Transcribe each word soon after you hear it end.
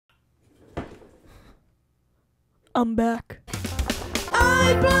I'm back.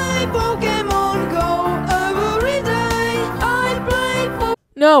 I play Pokemon Go every day. I play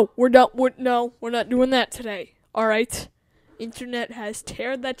No, we're not doing that today. Alright? Internet has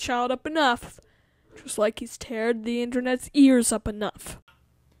teared that child up enough. Just like he's teared the internet's ears up enough.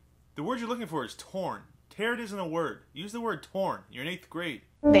 The word you're looking for is torn. Teared isn't a word. Use the word torn. You're in 8th grade.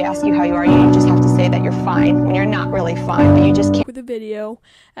 They ask you how you are, you just have to say that you're fine when you're not really fine, but you just can't. With a video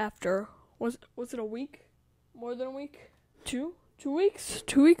after, was it a week? More than a week? 2 weeks?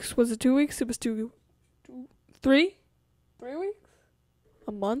 2 weeks? Was it 2 weeks? It was 3 weeks?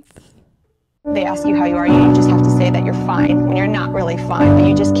 A month? They ask you how you are, you just have to say that you're fine when you're not really fine, but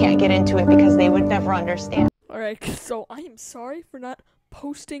you just can't get into it because they would never understand. Alright, so I am sorry for not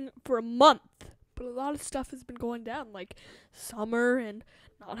posting for a month, but a lot of stuff has been going down, like summer and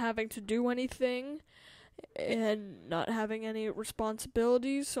not having to do anything and not having any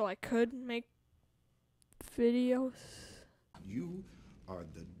responsibilities, so I could make videos. You are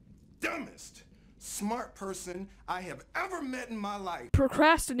the dumbest smart person I have ever met in my life.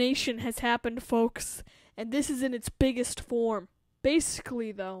 Procrastination has happened, folks, and this is in its biggest form.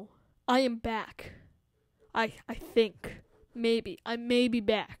 Basically, though, I am back. I think. Maybe. I may be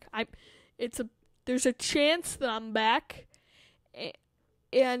back. There's a chance that I'm back,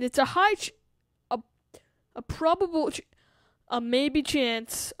 and it's a maybe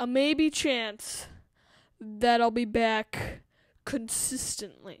chance that I'll be back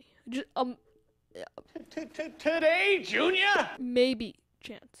consistently. Today, Junior? Maybe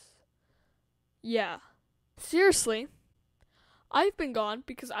chance. Yeah. Seriously. I've been gone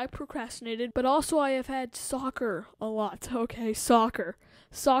because I procrastinated, but also I have had soccer a lot. Okay, soccer.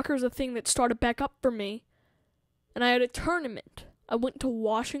 Soccer's a thing that started back up for me. And I had a tournament. I went to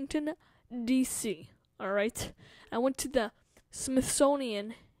Washington, D.C., alright? I went to the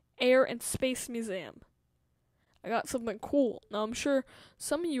Smithsonian Air and Space Museum. I got something cool. Now, I'm sure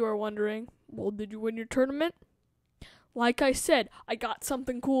some of you are wondering, well, did you win your tournament? Like I said, I got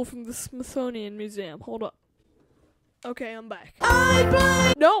something cool from the Smithsonian Museum. Hold up. Okay, I'm back.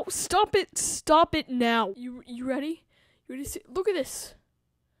 No, stop it. Stop it now. You ready? You ready to see? Look at this.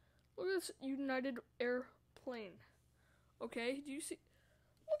 Look at this United airplane. Okay, do you see?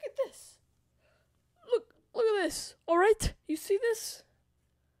 Look at this. Look at this. All right, you see this?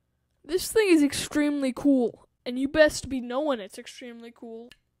 This thing is extremely cool, and you best be knowing it's extremely cool.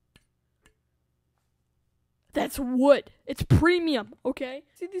 That's wood. It's premium, okay?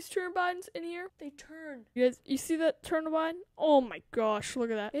 See these turbines in here? They turn. You see that turbine? Oh my gosh, look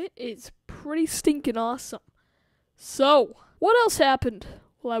at that. It is pretty stinking awesome. So, what else happened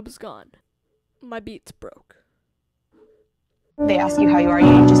while I was gone? My Beats broke. They ask you how you are,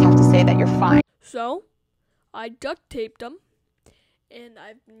 you just have to say that you're fine. So, I duct taped them, and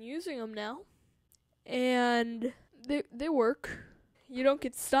I've been using them now, and they work. You don't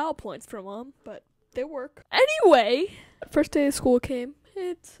get style points from them, but they work. Anyway, first day of school came.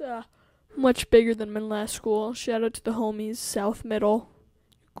 It's much bigger than my last school. Shout out to the homies, South Middle.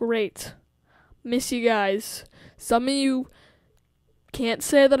 Great. Miss you guys. Some of you can't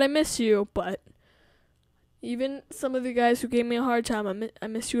say that I miss you, but even some of the guys who gave me a hard time, I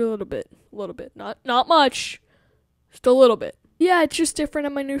miss you a little bit. Not much. Just a little bit. Yeah, it's just different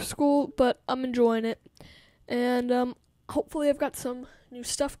at my new school, but I'm enjoying it. And hopefully I've got some new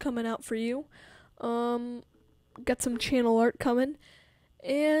stuff coming out for you. Got some channel art coming,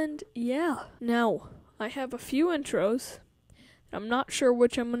 and yeah. Now, I have a few intros. I'm not sure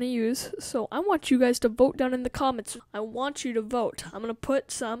which I'm going to use, so I want you guys to vote down in the comments. I want you to vote. I'm going to put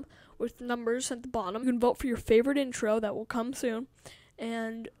some with numbers at the bottom. You can vote for your favorite intro that will come soon,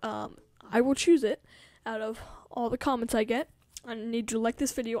 and I will choose it out of all the comments I get. I need you to like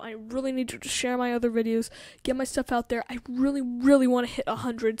this video. I really need you to share my other videos, get my stuff out there. I really, really want to hit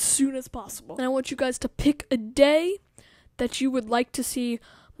 100 as soon as possible. And I want you guys to pick a day that you would like to see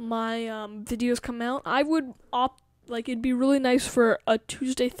my videos come out. I would opt, it'd be really nice for a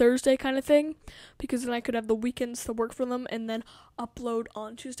Tuesday, Thursday kind of thing, because then I could have the weekends to work for them and then upload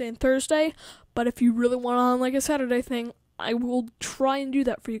on Tuesday and Thursday. But if you really want on like a Saturday thing, I will try and do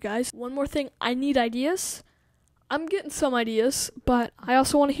that for you guys. One more thing, I need ideas. I'm getting some ideas, but I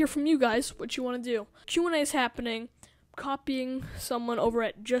also want to hear from you guys what you want to do. Q&A is happening. Copying someone over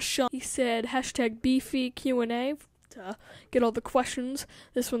at Just Sean. He said hashtag beefy Q&A to get all the questions.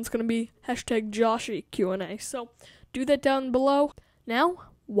 This one's going to be hashtag Joshy Q&A. So do that down below. Now,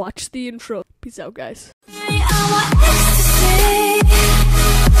 watch the intro. Peace out, guys.